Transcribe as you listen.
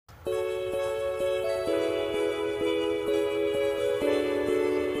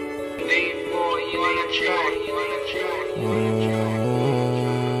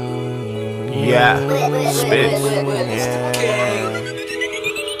Yeah, spit. Yeah.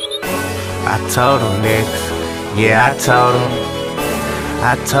 I told them niggas, yeah, I told them.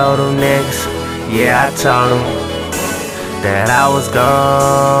 I told them niggas, yeah, I told them that I was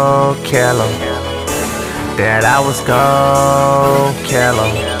gon' kill them. That I was gon' kill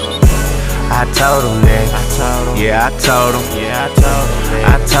them. I told them niggas, yeah, I told them.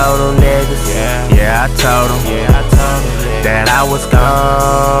 I told them niggas, yeah, I told them that I was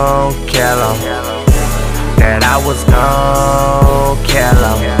gon' kill them. That I was gon' kill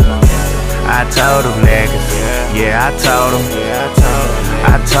them. I told them niggas, yeah, I told them.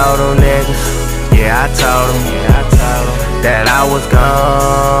 I told them niggas, yeah, I told them that I was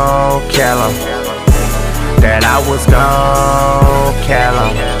gon' kill them. That I was gon' kill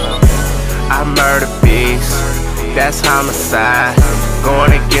them. I murder beasts, that's homicide.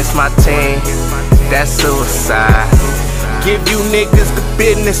 Going against my team, that's suicide. Give you niggas the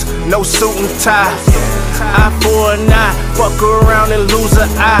business, no suit and tie. Eye for an eye, fuck around and lose an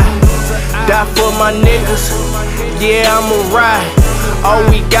eye. Die for my niggas, yeah, I'ma ride. All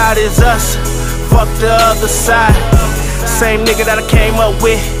we got is us, fuck the other side. Same nigga that I came up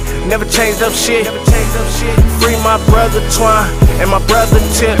with, never changed up shit. Free my brother Twine and my brother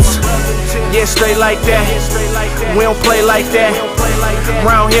Tips. Yeah, straight like that, we don't play like that.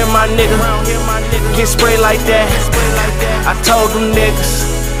 Round here my nigga, get sprayed like that. I told them niggas,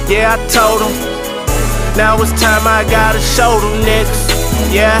 yeah, I told them. Now it's time I gotta show them niggas,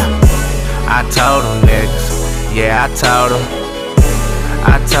 yeah. I told them niggas, yeah, I told them.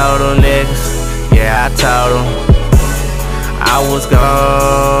 I told them niggas, yeah, I told them I was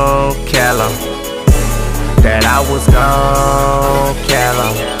gon' kill them. That I was gon' kill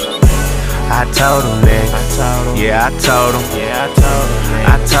them. I told them niggas, yeah, I told them.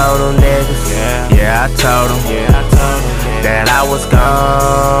 I told them niggas, yeah, I told them that I was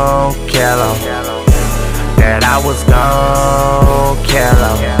gon' kill them. That I was gon' kill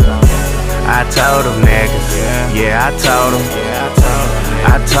them. I told them niggas, yeah, I told them.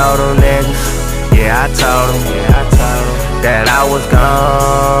 I told them niggas, yeah, I told them that I was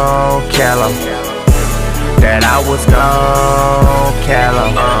gon' kill them. That I was gon' kill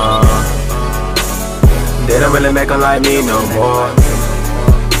them. They don't really make them like me no more.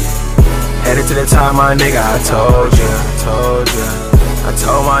 Headed to the top, my nigga, I told you. I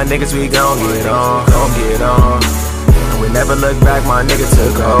told my niggas we gon' get on. And we never look back, my nigga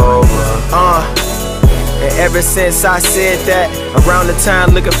took over. And ever since I said that, around the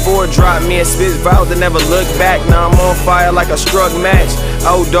time looking for a drop, me and Spitz vowed to never look back. Now I'm on fire like a struck match.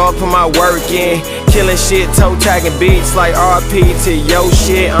 Old dog put my work in, killing shit, toe tagging beats like RP to yo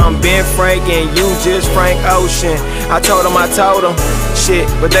shit. I'm Ben Francc and you just Frank Ocean. I told them shit,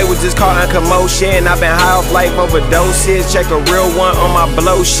 but they was just caught in commotion. I've been high off life overdoses. Check a real one on my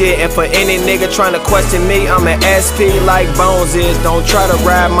blow shit. And for any nigga trying to question me, I'm an SP like Bones is. Don't try to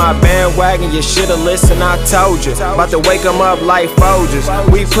ride my bandwagon, you shoulda listened, I told you. About to wake them up like Folgers.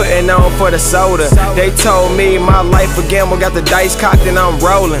 We putting on for the soda. They told me my life again, we got the dice cocked and I'm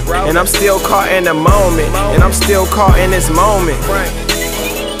rolling. And I'm still caught in the moment. And I'm still caught in this moment.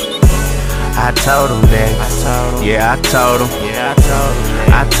 I told them niggas, yeah, I told them.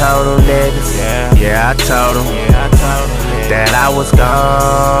 I told them niggas, yeah, I told them that I was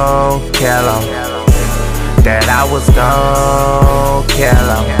gon' kill them. That I was gon' kill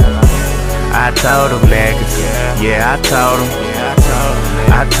them. I told them niggas, yeah, I told them.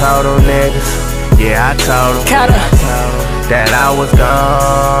 I told them niggas, yeah, I told them that I was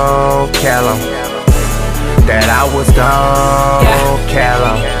gon' kill them. That I was gon' kill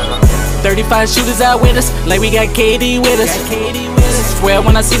them. 35 shooters out with us, like we got KD with us. Swear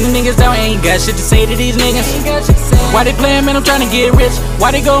when I see the niggas down, ain't got shit to say to these niggas. Why they playin', man, I'm tryna get rich.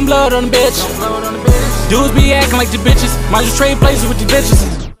 Why they gon' blood on the bitch? Dudes be acting like the bitches, might just trade places with these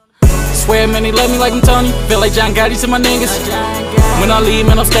bitches. Swear, man, they love me like I'm Tony. Feel like John Gotti to my niggas. When I leave,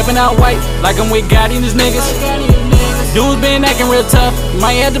 man, I'm stepping out white, like I'm with Gotti and his niggas. Dudes been acting real tough,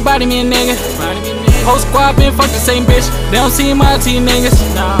 might have to body me a nigga. Whole squad been fuck the same bitch, they don't see my T niggas.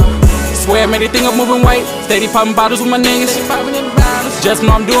 Swear, man, they think I'm moving weight. Steady popping bottles with my niggas. Just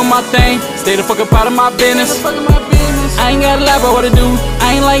know I'm doing my thing. Stay the fuck up out of my business. I ain't gotta lie about what I do.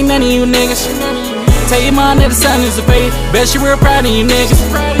 I ain't like none of you niggas. Tell your mom that the sun is a fade. Bet she real proud of you niggas.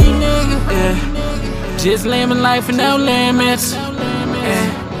 Yeah. Just living life with no limits. Yeah.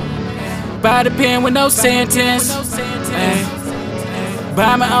 By the pen with no sentence. Yeah.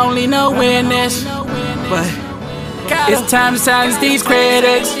 By my only no witness. But it's time to silence these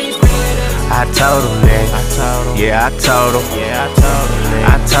critics. I told them niggas. Yeah, I told them.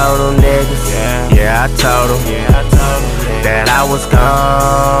 I told them niggas. Yeah, I told them. That I was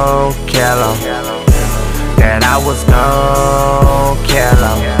gon' kill them. That I was gon' kill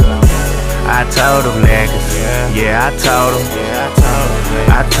them. I told them niggas. Yeah, I told them.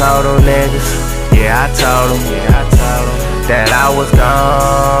 I told them niggas. Yeah, I told them. That I was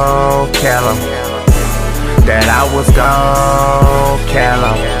gon' kill them. That I was gon' kill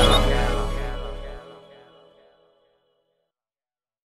them.